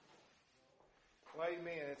Well,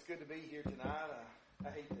 amen. It's good to be here tonight.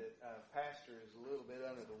 I hate that Pastor is a little bit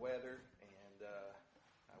under the weather, and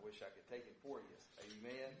I wish I could take it for you.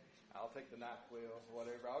 Amen. I'll take the NyQuil,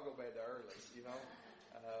 whatever. I'll go bed early,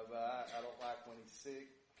 but I don't like when he's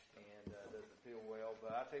sick and doesn't feel well.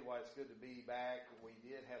 But I tell you what, it's good to be back. We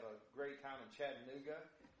did have a great time in Chattanooga,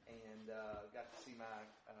 and got to see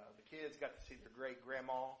the kids got to see their great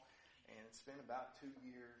grandma. And it's been about 2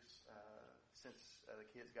 years since the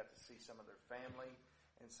kids got to see some of their family.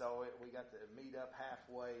 And so we got to meet up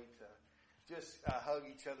halfway to just hug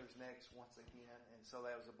each other's necks once again. And so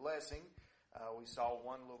that was a blessing. We saw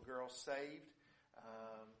one little girl saved.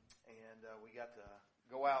 And we got to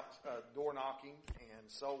go out door knocking and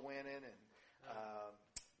soul winning. And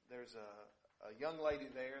there's a young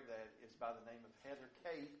lady there that is by the name of Heather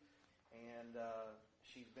Kate. And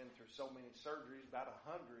she's been through so many surgeries, about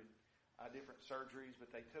 100 different surgeries,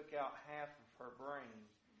 but they took out half of her brain,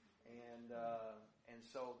 and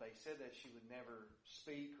so they said that she would never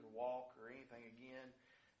speak or walk or anything again.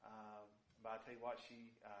 But I tell you what, she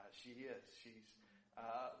is. She's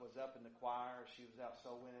was up in the choir. She was out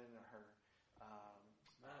soul winning in her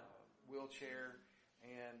wheelchair,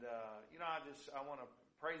 and I want to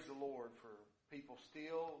praise the Lord for people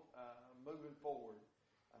still moving forward.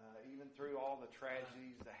 Even through all the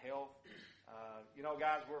tragedies, the health.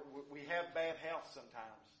 Guys, we have bad health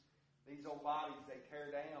sometimes. These old bodies, they tear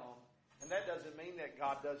down. And that doesn't mean that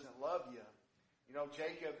God doesn't love you.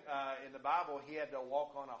 Jacob, in the Bible, he had to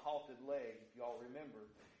walk on a halted leg, if y'all remember.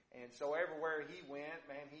 And so everywhere he went,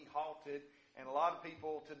 man, he halted. And a lot of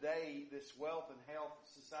people today, this wealth and health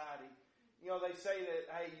society, they say that,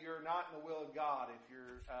 hey, you're not in the will of God if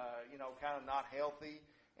you're, kind of not healthy.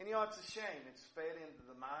 And it's a shame. It's fed into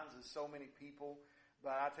the minds of so many people.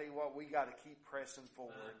 But I tell you what, we got to keep pressing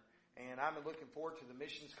forward. And I'm looking forward to the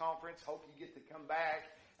missions conference. Hope you get to come back.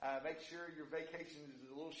 Make sure your vacation is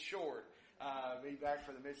a little short. Be back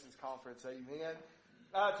for the missions conference. Amen.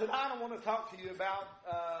 Tonight I want to talk to you about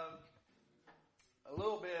a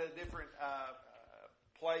little bit of a different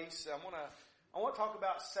place. I want to talk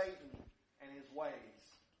about Satan and his ways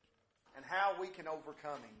and how we can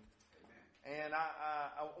overcome him. And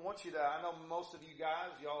I want you to, I know most of you guys,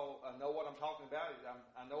 y'all know what I'm talking about.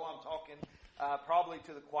 I know I'm talking probably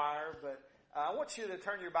to the choir, but I want you to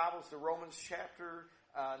turn your Bibles to Romans chapter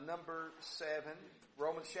number 7.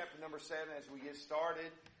 Romans chapter number 7 as we get started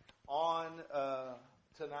on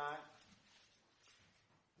tonight.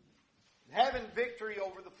 Having victory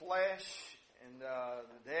over the flesh and the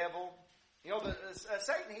devil.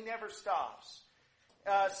 Satan, he never stops.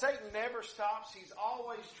 Satan never stops. He's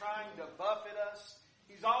always trying to buffet us.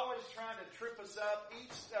 He's always trying to trip us up.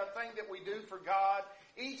 Each thing that we do for God,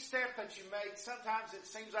 each step that you make, sometimes it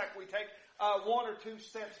seems like we take one or two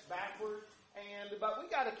steps backward. But we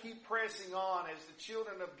got to keep pressing on as the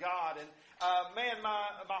children of God. And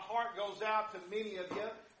my heart goes out to many of you.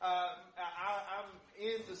 I'm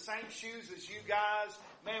in the same shoes as you guys.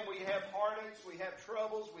 Man, we have heartaches, we have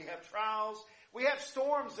troubles, we have trials. We have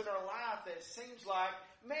storms in our life that seems like,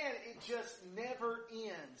 man, it just never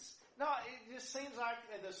ends. No, it just seems like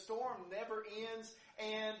the storm never ends.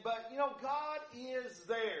 But God is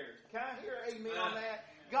there. Can I hear amen on that?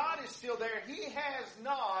 God is still there. He has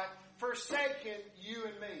not forsaken you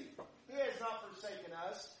and me. He has not forsaken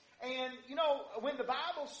us. And, when the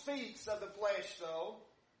Bible speaks of the flesh, though,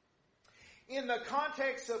 in the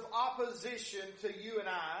context of opposition to you and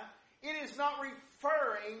I, it is not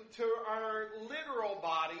referring to our literal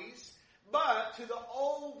bodies, but to the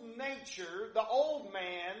old nature, the old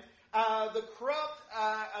man, the corrupt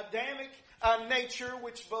Adamic nature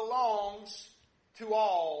which belongs to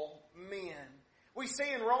all men. We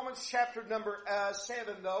see in Romans chapter number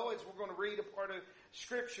 7, though, as we're going to read a part of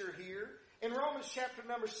Scripture here. In Romans chapter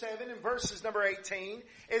number 7, in verses number 18,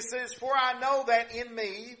 it says, "For I know that in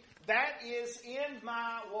me, that is in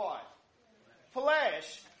my" what?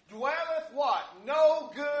 "Flesh, dwelleth" what?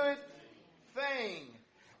 "No good thing.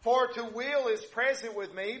 For to will is present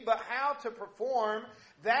with me, but how to perform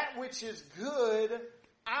that which is good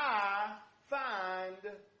I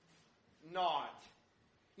find not."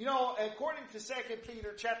 According to 2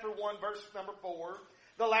 Peter chapter 1, verse number 4,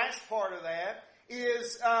 the last part of that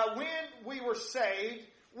is when we were saved,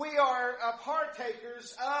 we are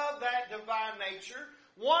partakers of that divine nature.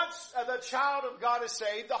 Once the child of God is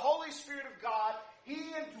saved, the Holy Spirit of God, He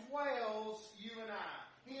indwells you and I.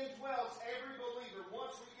 He indwells every believer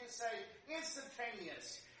once we get saved,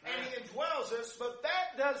 instantaneous. And He indwells us, but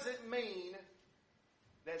that doesn't mean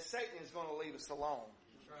that Satan is going to leave us alone.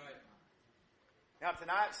 That's right. Now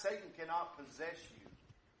tonight, Satan cannot possess you,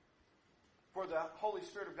 for the Holy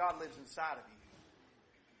Spirit of God lives inside of you.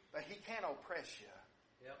 he can't oppress you.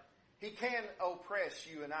 Yep. He can oppress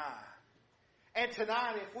you and I. And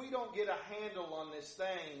tonight, if we don't get a handle on this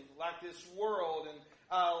thing, like this world, and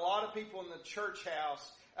a lot of people in the church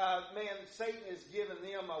house, man, Satan has given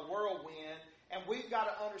them a whirlwind, and we've got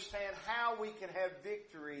to understand how we can have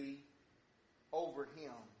victory over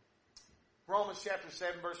him. Romans chapter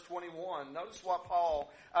 7, verse 21. Notice what Paul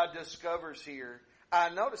discovers here.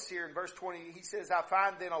 Notice here in verse 20, he says, I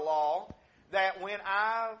find then a law that when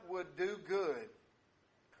I would do good,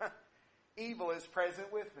 evil is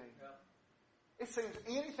present with me. Yeah. It seems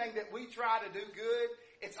anything that we try to do good,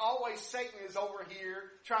 it's always Satan is over here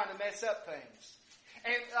trying to mess up things.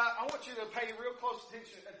 And I want you to pay real close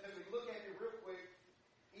attention as we look at it real quick,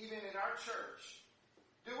 even in our church.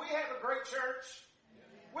 Do we have a great church?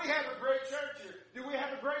 We have a great church here. Do we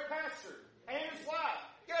have a great pastor and his wife?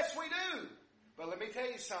 Yes, we do. But let me tell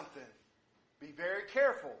you something. Be very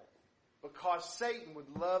careful, because Satan would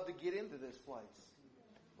love to get into this place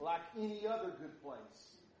like any other good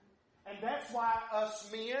place. And that's why us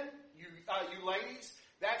men, you ladies,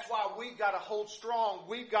 that's why we've got to hold strong.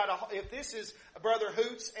 We've got to, if this is Brother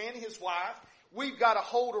Hoots and his wife, we've got to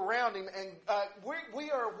hold around him. And we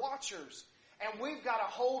are watchers. And we've got to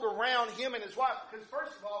hold around him and his wife. Because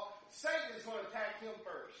first of all, Satan is going to attack him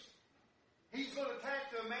first. He's going to attack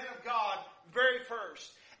the man of God very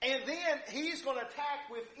first. And then he's going to attack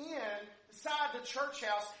within inside the church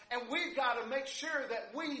house, and we've got to make sure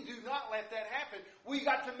that we do not let that happen. We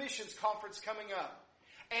got the missions conference coming up.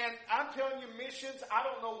 And I'm telling you, missions, I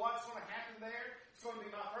don't know what's going to happen there. It's going to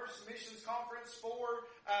be my first missions conference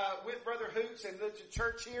with Brother Hoots and the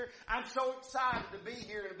church here. I'm so excited to be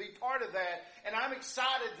here and be part of that. And I'm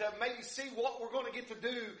excited to maybe see what we're going to get to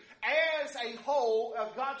do as a whole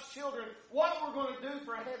of God's children, what we're going to do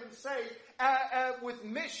for heaven's sake with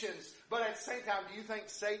missions. But at the same time, do you think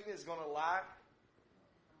Satan is going to like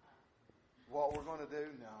what we're going to do?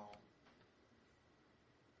 No.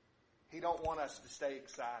 He don't want us to stay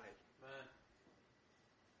excited. Man.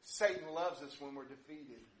 Satan loves us when we're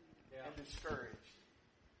defeated and discouraged.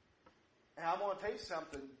 And I'm going to tell you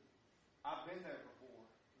something. I've been there before.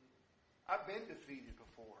 I've been defeated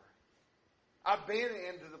before. I've been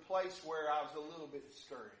into the place where I was a little bit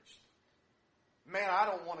discouraged. Man, I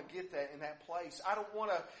don't want to get that in that place. I don't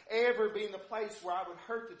want to ever be in the place where I would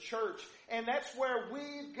hurt the church. And that's where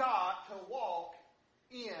we've got to walk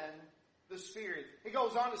in the Spirit. It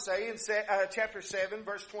goes on to say in chapter 7,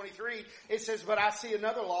 verse 23, it says, But I see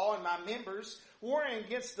another law in my members, warring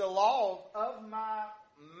against the law of my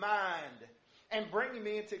mind, and bringing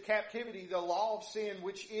me into captivity the law of sin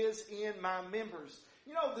which is in my members.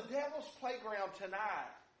 You know, the devil's playground tonight,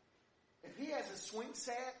 if he has a swing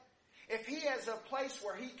set, if he has a place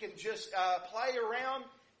where he can just play around,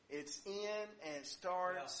 it's in and it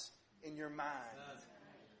starts in your mind.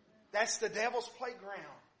 That's the devil's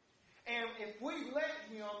playground. And if we let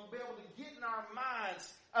him be able to get in our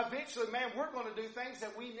minds, eventually, man, we're going to do things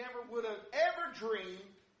that we never would have ever dreamed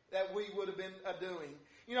that we would have been doing.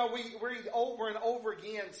 You know, we read over and over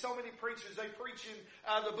again, so many preachers, they preach in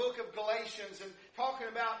the book of Galatians and talking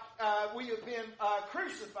about we have been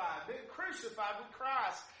crucified with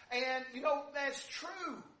Christ. And, you know, that's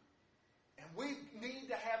true. And we need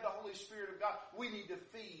to have the Holy Spirit of God. We need to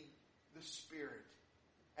feed the Spirit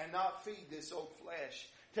and not feed this old flesh.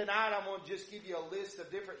 Tonight I'm going to just give you a list of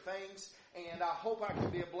different things, and I hope I can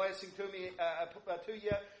be a blessing to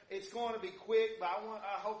you. It's going to be quick, but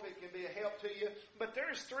I hope it can be a help to you. But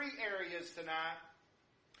there's 3 areas tonight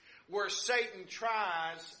where Satan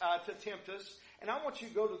tries to tempt us. And I want you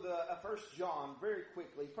to go to the 1 John very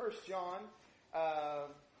quickly. 1 John,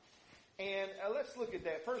 and let's look at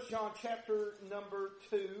that. 1 John chapter number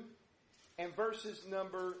 2 and verses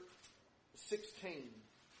number 16.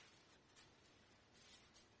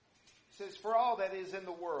 It says, For all that is in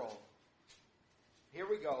the world, here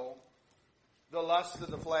we go, the lust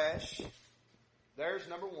of the flesh, there's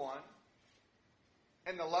number 1.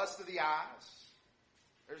 And the lust of the eyes,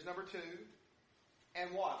 there's number 2.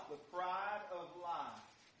 And what? The pride of life,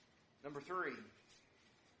 number 3.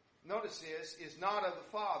 Notice this, is not of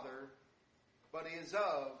the Father, but is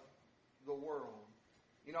of the world.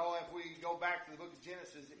 You know, if we go back to the book of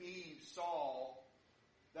Genesis, Eve saw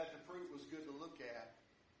that the fruit was good to look at.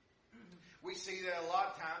 We see that a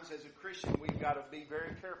lot of times as a Christian, we've got to be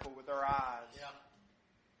very careful with our eyes. Yeah.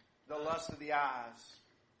 The lust of the eyes.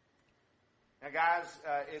 Now guys,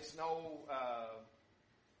 it's don't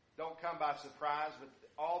come by surprise, but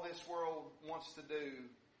all this world wants to do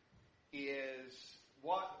is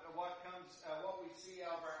what we see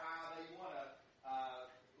out of our eye. They want to,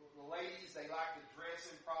 the ladies, they like to dress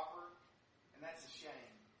improper, and that's a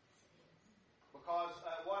shame. Because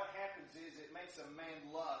what makes a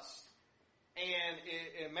man lust. And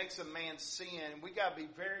it makes a man sin. We got to be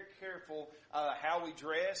very careful how we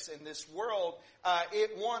dress. In this world,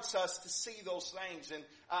 it wants us to see those things. And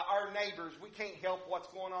our neighbors, we can't help what's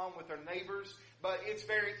going on with our neighbors, but it's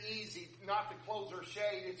very easy not to close our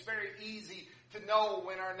shade. It's very easy to know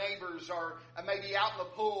when our neighbors are maybe out in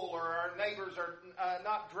the pool or our neighbors are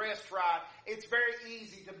not dressed right. It's very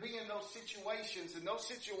easy to be in those situations. In those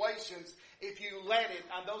situations, if you let it,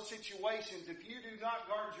 on those situations, if you do not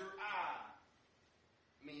guard your eye,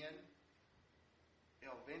 men,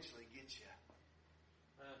 they'll eventually get you.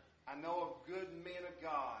 I know of good men of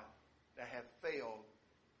God that have failed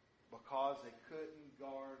because they couldn't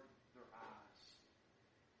guard their eyes.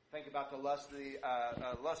 Think about the lust of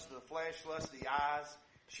the flesh, lust of the eyes.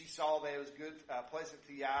 She saw that it was good, pleasant to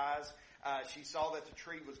the eyes. She saw that the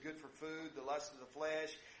tree was good for food, the lust of the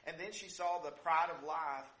flesh. And then she saw the pride of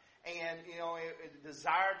life and, a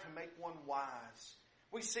desire to make one wise.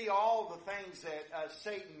 We see all the things that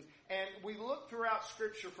Satan, and we look throughout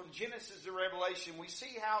Scripture from Genesis to Revelation, we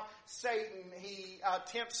see how Satan, he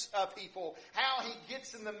tempts people, how he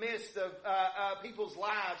gets in the midst of people's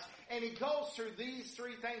lives, and he goes through these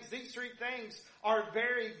three things. These three things are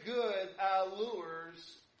very good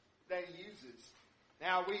lures that he uses.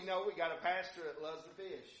 Now, we know we got a pastor that loves to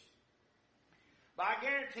fish. But I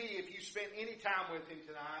guarantee if you spend any time with him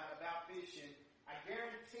tonight about fishing, I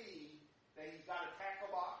guarantee that he's got a tackle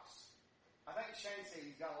box. I think Shane said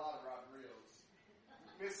he's got a lot of rod and reels.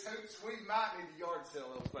 Miss Hoops, we might need to yard sell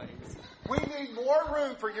those things. We need more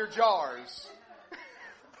room for your jars.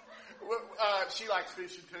 She likes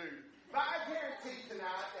fishing too. But I guarantee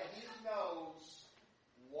tonight that he knows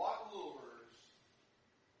what lures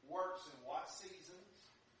works in what seasons,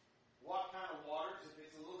 what kind of waters. If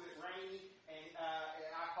it's a little bit rainy, and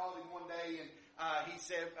I called him one day and he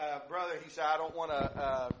said, brother, he said, I don't want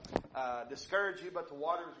to discourage you, but the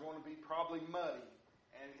water is going to be probably muddy.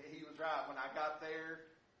 And he was right. When I got there,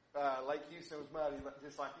 Lake Houston was muddy,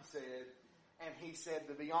 just like he said. And he said,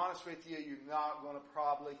 to be honest with you, you're not going to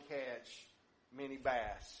probably catch many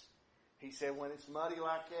bass. He said, when it's muddy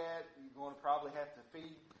like that, you're going to probably have to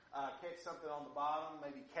catch something on the bottom,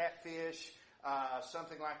 maybe catfish,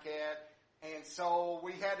 something like that. And so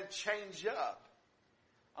we had to change up.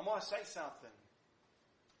 I'm going to say something.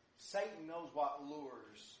 Satan knows what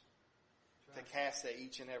lures to cast at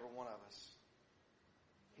each and every one of us.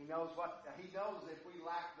 He knows if we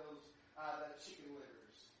lack those chicken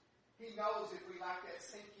livers. He knows if we lack that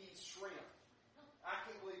stinky shrimp. I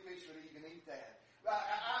can't believe fish would even eat that.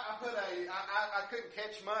 I couldn't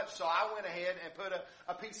catch much, so I went ahead and put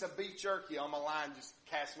a piece of beef jerky on my line, just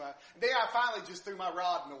cast my. Then I finally just threw my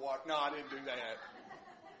rod in the water. No, I didn't do that.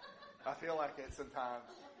 I feel like that sometimes.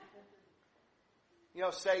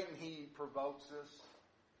 Satan, he provokes us.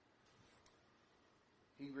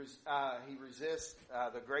 He resists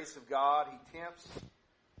the grace of God. He tempts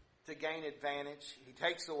to gain advantage. He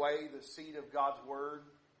takes away the seed of God's word.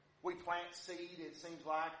 We plant seed, it seems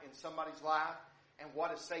like, in somebody's life. And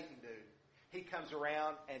what does Satan do? He comes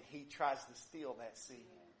around and he tries to steal that seed.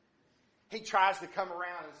 He tries to come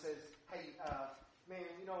around and says, hey, man,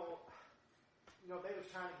 they was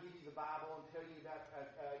trying to give you the Bible and tell you about,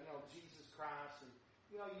 Jesus Christ. And,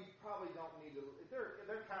 you probably don't need to,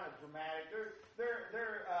 they're kind of dramatic.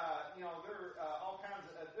 They're all kinds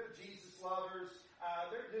of, they're Jesus lovers.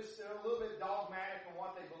 They're just a little bit dogmatic in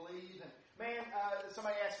what they believe. And man,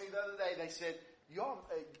 somebody asked me the other day, they said,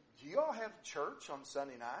 do y'all have church on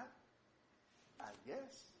Sunday night?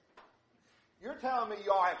 Yes. You're telling me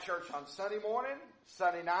y'all have church on Sunday morning,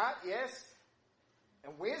 Sunday night? Yes.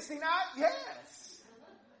 And Wednesday night? Yes.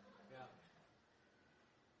 Yeah.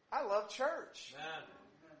 I love church. Man.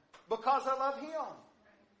 Because I love Him.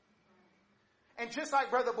 And just like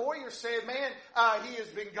Brother Boyer said, man, he has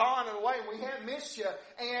been gone and away, and we have missed you.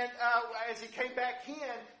 And as he came back in,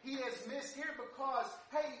 he has missed here because,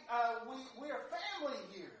 hey, we are family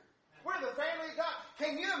here. We're the family of God.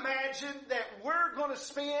 Can you imagine that we're going to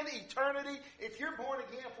spend eternity, if you're born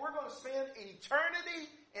again, if we're going to spend eternity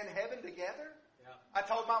in heaven together? Yeah. I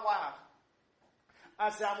told my wife, I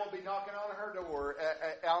said, I'm going to be knocking on her door.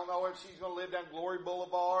 I don't know if she's going to live down Glory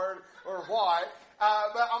Boulevard or what,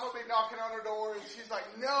 but I'm going to be knocking on her door, and she's like,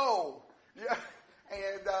 no. Yeah.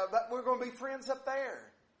 And but we're going to be friends up there.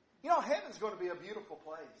 Heaven's going to be a beautiful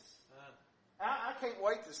place. I can't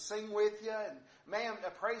wait to sing with you and, man,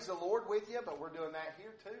 praise the Lord with you, but we're doing that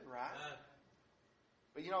here too, right?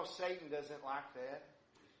 But Satan doesn't like that.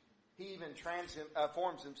 He even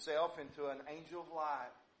forms himself into an angel of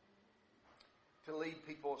light to lead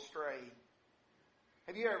people astray.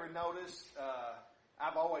 Have you ever noticed,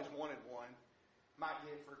 I've always wanted one, might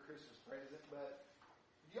get for a Christmas present. But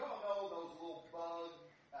y'all know those little bugs,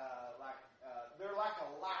 they're like a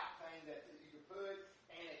light thing that you can put,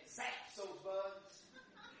 and it zaps those bugs.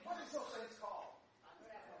 What is those things called?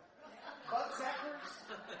 Bug zappers.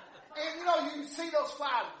 And you see those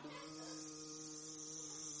flies.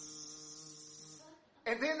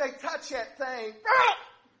 And then they touch that thing.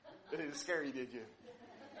 It didn't scare you, did you?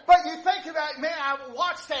 But you think about it, man, I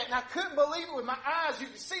watched that and I couldn't believe it with my eyes. You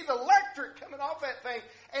can see the electric coming off that thing,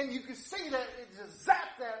 and you can see that it just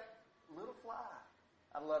zapped that little fly.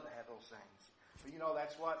 I'd love to have those things. But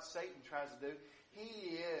that's what Satan tries to do.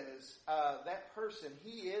 He is that person.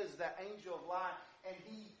 He is the angel of light, and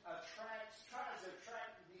he tries to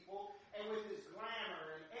attract people, and with his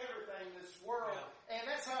glamour and everything in this world. Yeah. And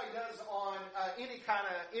that's how he does on any kind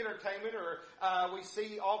of entertainment, or we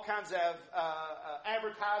see all kinds of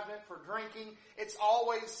advertisement for drinking. It's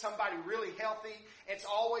always somebody really healthy. It's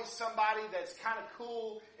always somebody that's kind of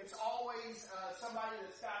cool. It's always somebody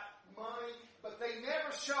that's got money, but they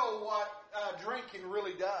never show what drinking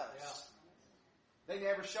really does. Yeah. They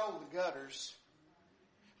never show the gutters.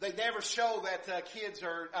 They never show that kids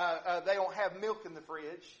they don't have milk in the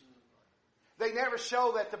fridge. They never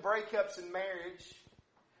show that the breakups in marriage.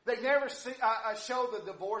 They never show the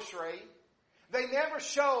divorce rate. They never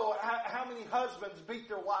show how many husbands beat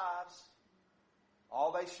their wives.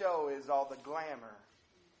 All they show is all the glamour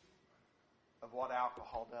of what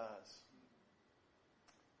alcohol does.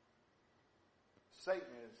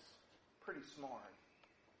 Satan is pretty smart.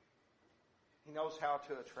 He knows how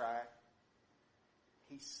to attract.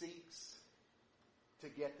 He seeks to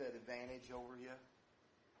get that advantage over you.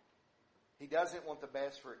 He doesn't want the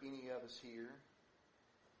best for any of us here.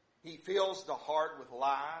 He fills the heart with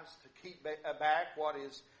lies to keep back what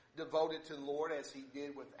is devoted to the Lord, as he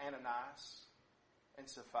did with Ananias and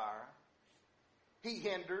Sapphira. He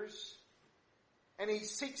hinders, and he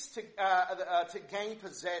seeks to gain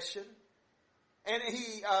possession, and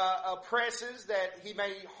he oppresses that he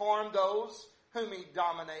may harm those whom he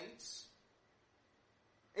dominates.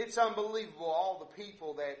 It's unbelievable, all the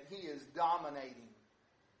people that he is dominating.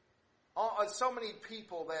 So many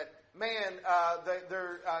people that, man,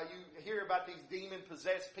 you hear about these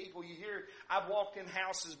demon-possessed people. You hear, I've walked in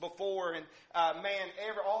houses before, and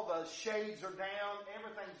all the shades are down.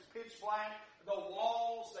 Everything's pitch black. The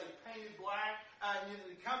walls, they painted black.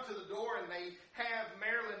 You come to the door, and they have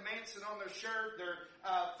Marilyn Manson on their shirt. Their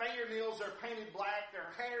fingernails are painted black.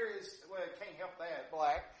 Their hair is, can't help that,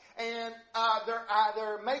 black. And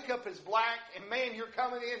their makeup is black. And man, you're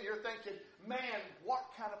coming in, you're thinking, man, what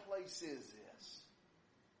kind of place is this?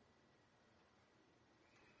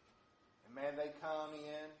 And man, they come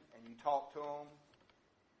in and you talk to them.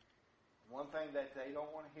 One thing that they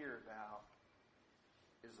don't want to hear about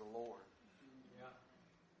is the Lord. Yeah.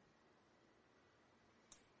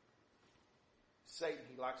 Satan,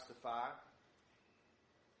 he likes to fight.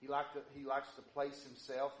 He likes to place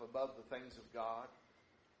himself above the things of God.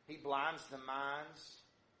 He blinds the minds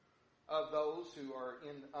of those who are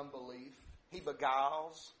in unbelief. He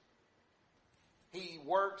beguiles. He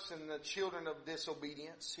works in the children of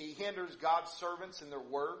disobedience. He hinders God's servants in their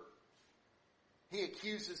work. He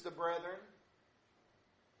accuses the brethren.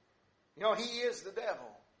 He is the devil.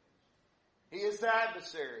 He is the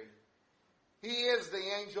adversary. He is the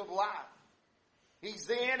angel of light. He's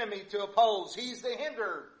the enemy to oppose. He's the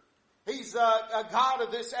hinderer. He's a God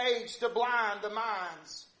of this age to blind the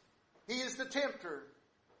minds. He is the tempter.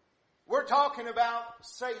 We're talking about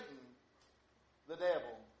Satan, the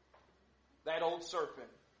devil, that old serpent,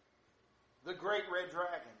 the great red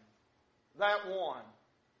dragon, that one.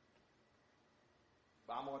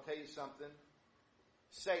 But I'm going to tell you something.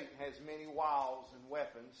 Satan has many wiles and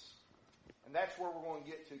weapons, and that's where we're going to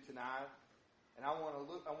get to tonight. And I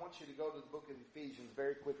want you to go to the book of Ephesians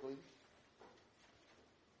very quickly.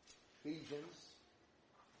 Ephesians.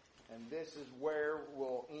 And this is where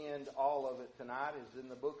we'll end all of it tonight, is in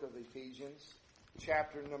the book of Ephesians,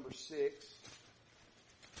 chapter number 6.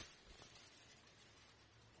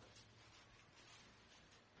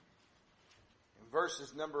 And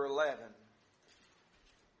verses number 11.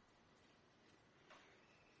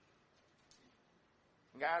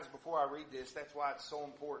 And guys, before I read this, that's why it's so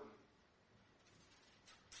important.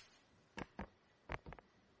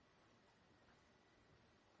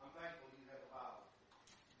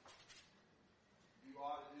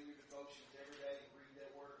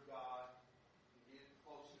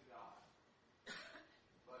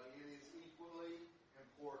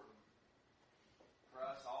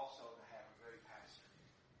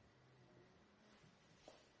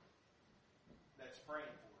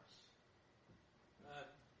 Praying for us.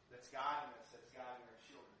 That's guiding us. That's guiding our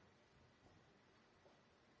children.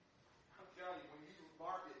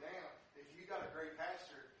 got a great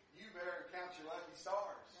pastor, you better count your lucky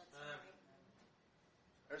stars.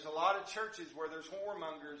 There's a lot of churches where there's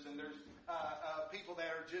whoremongers and there's people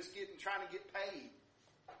that are just trying to get paid.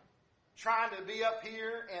 Trying to be up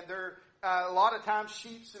here, and they're a lot of times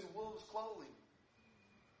sheep's and wolves' clothing.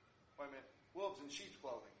 Wait a minute. Wolves in sheep's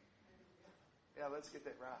clothing. Yeah, let's get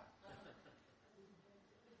that right.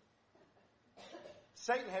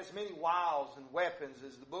 Satan has many wiles and weapons.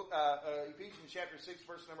 As the book, Ephesians chapter 6,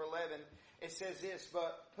 verse number 11, it says this,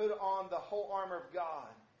 but put on the whole armor of God,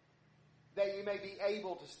 that you may be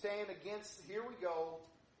able to stand against, here we go,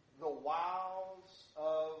 the wiles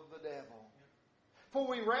of the devil. For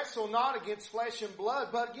we wrestle not against flesh and blood,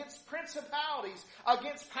 but against principalities,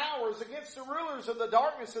 against powers, against the rulers of the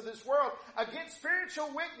darkness of this world, against spiritual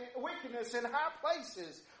wickedness in high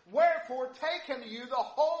places. Wherefore take unto you the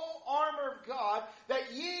whole armor of God,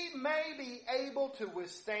 that ye may be able to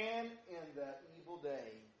withstand in the evil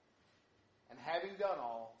day. And having done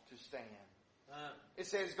all, to stand. It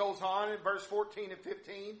says, goes on in verse 14 and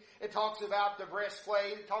 15. It talks about the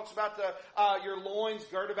breastplate. It talks about your loins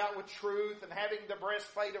girded about with truth and having the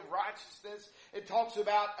breastplate of righteousness. It talks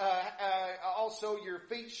about also your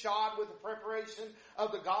feet shod with the preparation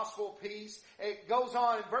of the gospel of peace. It goes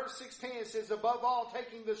on in verse 16. It says, above all,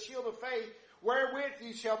 taking the shield of faith, wherewith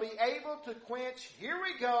you shall be able to quench. Here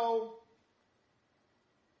we go.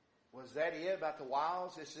 Was that it about the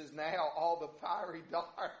wiles? This is now all the fiery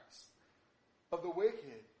darts of the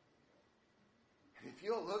wicked. And if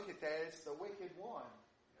you'll look at that, it's the wicked one.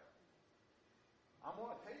 I'm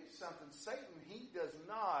going to tell you something. Satan, he does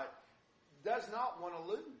not want to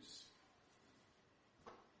lose.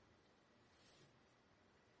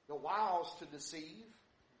 The wiles to deceive.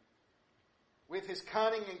 With his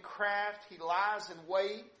cunning and craft, he lies in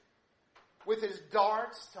wait. With his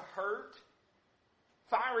darts to hurt.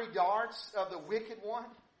 Fiery darts of the wicked one.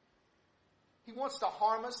 He wants to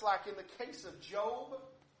harm us like in the case of Job.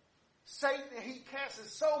 Satan, he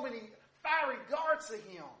casts so many fiery darts at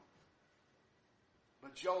him.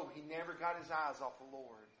 But Job, he never got his eyes off the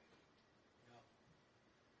Lord.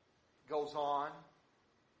 Goes on.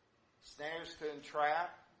 Snares to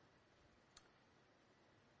entrap.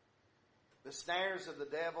 The snares of the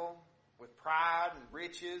devil with pride and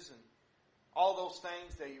riches and all those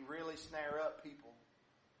things, they really snare up people.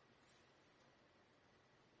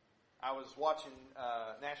 I was watching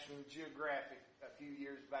National Geographic a few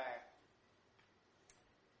years back.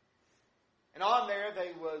 And on there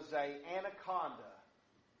was an anaconda.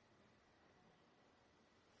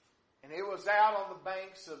 And it was out on the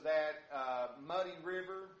banks of that muddy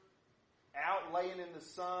river, out laying in the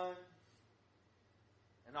sun.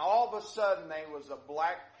 And all of a sudden there was a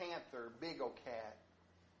black panther, big old cat.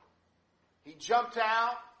 He jumped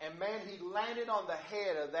out and man, he landed on the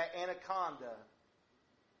head of that anaconda.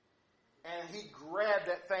 And he grabbed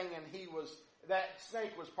that thing and that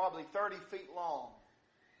snake was probably 30 feet long.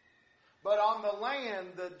 But on the land,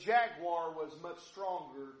 the jaguar was much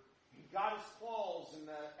stronger. He got his claws in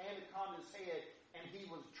the anaconda's head and he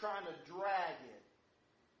was trying to drag it.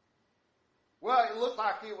 Well, it looked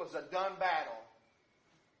like it was a done battle.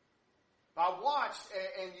 I watched,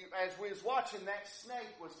 and as we was watching, that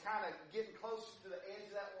snake was kind of getting closer to the edge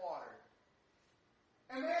of that water.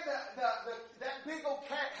 And man, that big old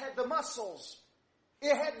cat had the muscles.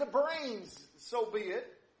 It had the brains, so be it.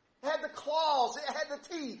 It had the claws. It had the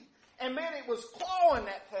teeth. And man, it was clawing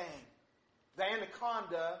that thing. The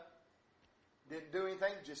anaconda didn't do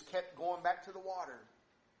anything, just kept going back to the water.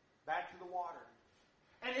 Back to the water.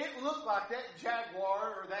 And it looked like that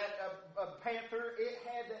jaguar or that panther, it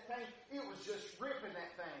had that thing. It was just ripping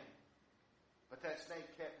that thing. But that snake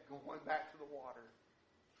kept going back to the water.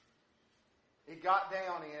 It got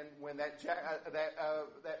down in when that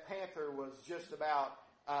panther was just about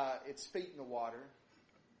its feet in the water.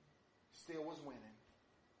 Still was winning.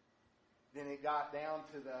 Then it got down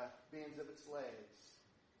to the bends of its legs.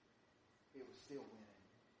 It was still winning.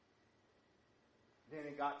 Then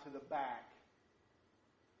it got to the back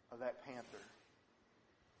of that panther.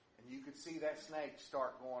 And you could see that snake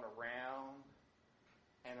start going around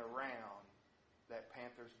and around that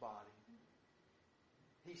panther's body.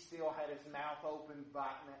 He still had his mouth open,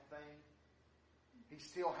 biting that thing. He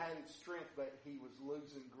still had its strength, but he was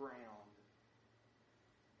losing ground.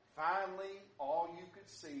 Finally, all you could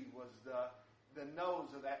see was the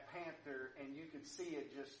nose of that panther, and you could see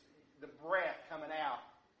it just, the breath coming out,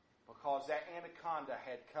 because that anaconda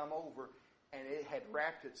had come over, and it had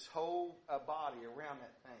wrapped its whole body around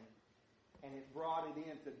that thing. And it brought it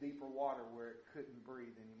into deeper water where it couldn't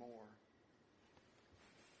breathe anymore.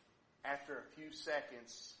 After a few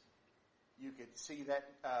seconds, you could see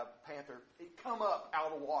that panther, it come up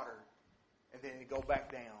out of water. and then it'd go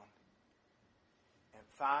back down. And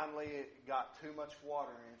finally it got too much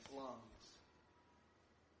water in its lungs,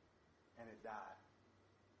 and it died.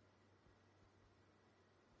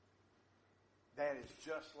 That is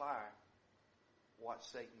just like what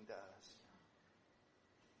Satan does.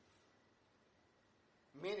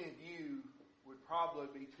 Many of you would probably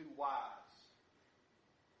be too wise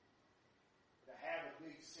to have a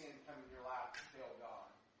big sin come in your life to tell God.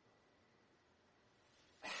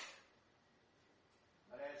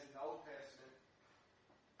 But as in the Old Testament,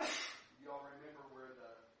 you all remember where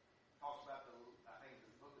talks about I think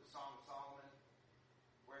the book of Song of Solomon,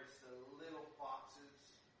 where it's the little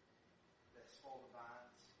foxes that spoil the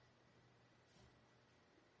vines.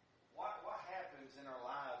 What happens in our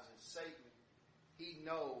lives is Satan, he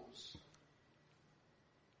knows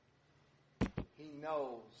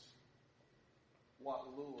what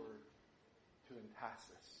lure to entice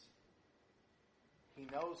us. He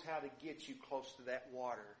knows how to get you close to that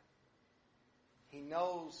water. He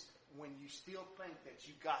knows when you still think that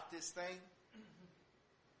you got this thing,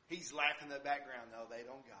 he's laughing in the background. No, they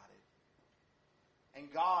don't got it.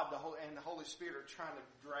 And God and the Holy Spirit are trying to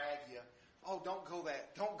drag you. Oh, don't go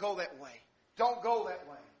that way. Don't go that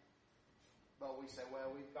way. But we say,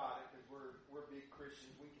 well, we've got it because we're big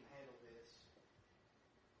Christians. We can handle this.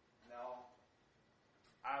 No.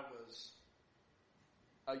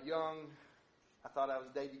 I thought I was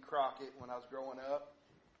Davy Crockett when I was growing up.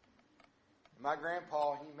 My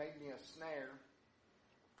grandpa, he made me a snare.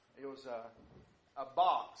 It was a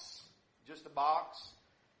box, just a box,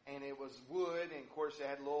 and it was wood, and of course it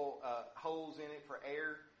had little holes in it for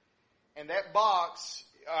air. And that box,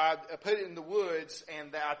 I put it in the woods,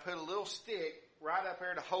 and I put a little stick right up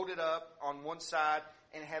there to hold it up on one side,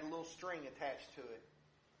 and it had a little string attached to it.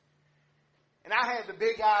 And I had the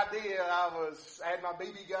big idea. I had my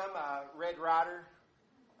BB gun, my Red Ryder,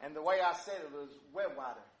 and the way I said it was Web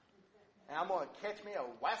Rider. And I'm going to catch me a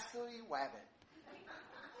wascally wabbit.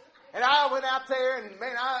 And I went out there, and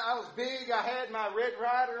man, I was big. I had my Red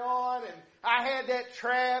Ryder on, and I had that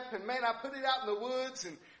trap, and man, I put it out in the woods,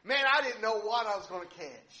 and man, I didn't know what I was going to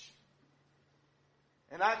catch.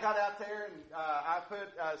 And I got out there, and I put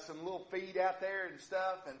some little feed out there and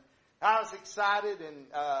stuff, and I was excited, and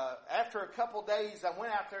after a couple days, I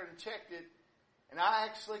went out there and checked it, and I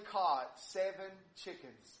actually caught 7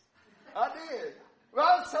 chickens. I did. Well,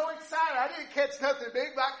 I was so excited. I didn't catch nothing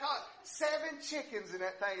big, but I caught 7 chickens in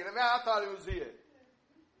that thing, and I thought it was it.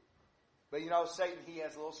 But you know, Satan, he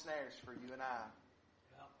has little snares for you and I.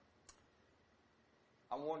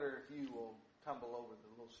 I wonder if you will tumble over the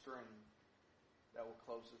little string that will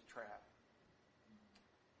close the trap.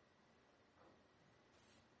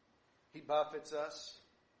 He buffets us.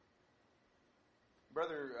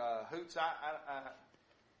 Brother Hoots, I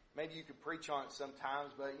maybe you could preach on it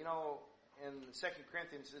sometimes, but you know, in 2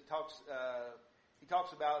 Corinthians he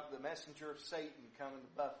talks about the messenger of Satan coming to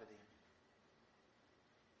buffet him.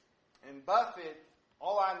 And buffet,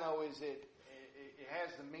 all I know is it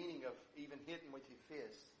has the meaning of even hitting with your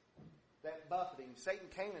fist. That buffeting. Satan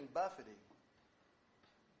came and buffeted him.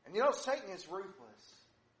 And you know, Satan is ruthless.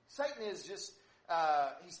 Satan is just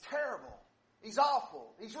he's terrible. He's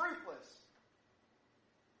awful. He's ruthless.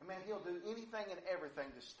 And man, he'll do anything and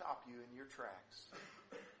everything to stop you in your tracks.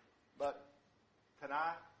 But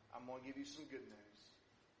tonight, I'm going to give you some good news.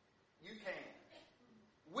 You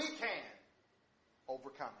can. We can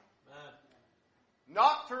overcome him.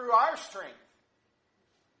 Not through our strength,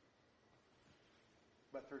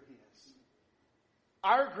 but through his.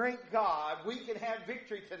 Our great God, we can have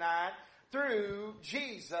victory tonight through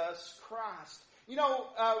Jesus Christ. You know,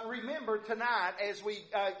 remember tonight as we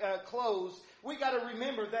close, we got to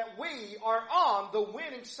remember that we are on the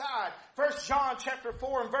winning side. 1 John chapter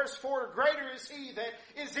 4 and verse 4, greater is he that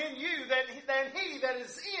is in you than he that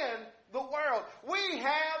is in the world. We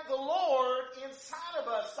have the Lord inside of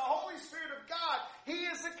us, the Holy Spirit of God. He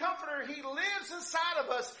is the Comforter. He lives inside of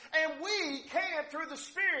us, and we can, through the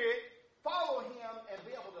Spirit, follow him and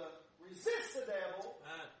be able to resist the devil.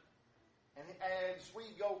 And as we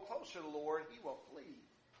go closer to the Lord, he will flee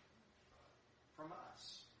from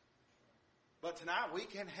us. But tonight we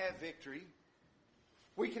can have victory.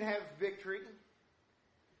 We can have victory.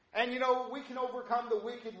 And you know, we can overcome the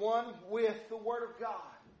wicked one with the Word of God.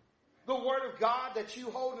 The Word of God that you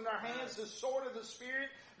hold in our hands, the sword of the Spirit,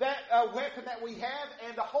 that weapon that we have,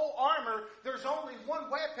 and the whole armor. There's only one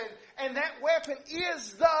weapon, and that weapon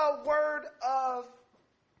is the Word of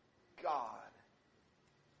God.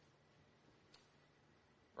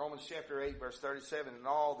 Romans chapter 8, verse 37, in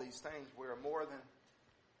all these things we are more than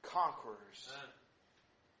conquerors.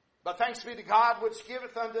 But thanks be to God which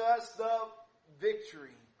giveth unto us the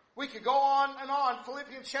victory We could go on and on.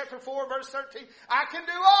 Philippians chapter 4, verse 13. I can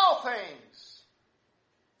do all things.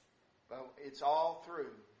 But it's all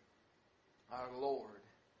through our Lord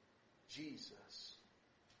Jesus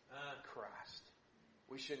Christ.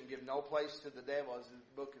 We shouldn't give no place to the devil, as the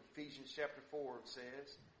book of Ephesians chapter 4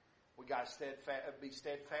 says. We got to be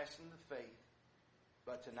steadfast in the faith.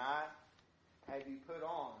 But tonight, have you put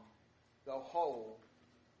on the whole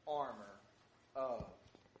armor of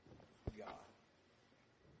God?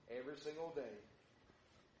 Every single day,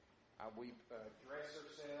 we dress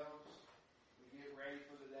ourselves, we get ready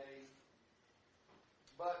for the day.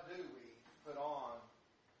 But do we put on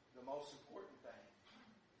the most important thing?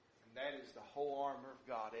 And that is the whole armor of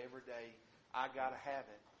God. Every day, I got to have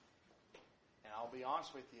it. And I'll be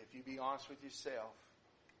honest with you. If you be honest with yourself,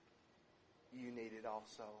 you need it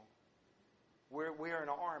also. We're an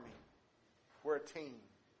army. We're a team.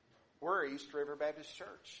 We're East River Baptist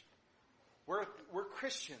Church. We're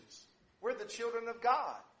Christians. We're the children of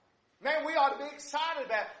God. Man, we ought to be excited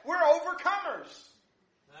about it. We're overcomers.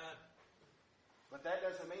 But that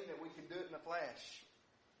doesn't mean that we can do it in the flesh.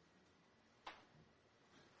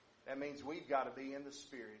 That means we've got to be in the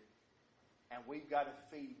Spirit. And we've got to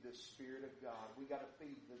feed the Spirit of God. We've got to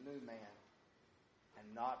feed the new man.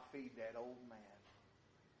 And not feed that old man.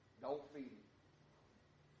 Don't feed him.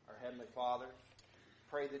 Our Heavenly Father,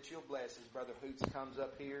 pray that you'll bless as Brother Hoots comes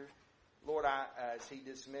up here. Lord, as he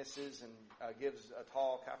dismisses and gives a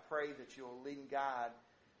talk, I pray that you'll lead and guide.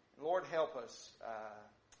 And Lord, help us.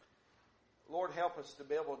 Lord, help us to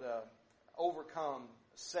be able to overcome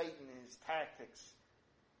Satan and his tactics.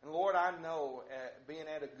 And Lord, I know, being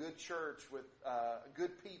at a good church with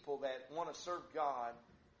good people that want to serve God,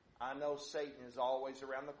 I know Satan is always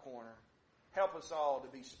around the corner. Help us all to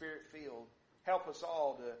be Spirit-filled. Help us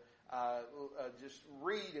all to just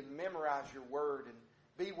read and memorize your word and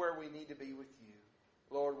be where we need to be with you.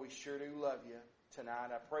 Lord, we sure do love you tonight.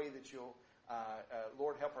 I pray that you'll,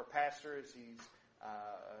 Lord, help our pastor as he's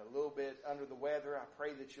a little bit under the weather. I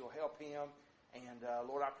pray that you'll help him. And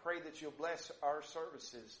Lord, I pray that you'll bless our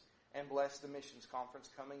services and bless the missions conference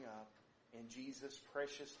coming up. In Jesus'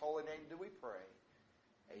 precious holy name do we pray.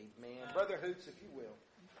 Amen. Brother Hoots, if you will.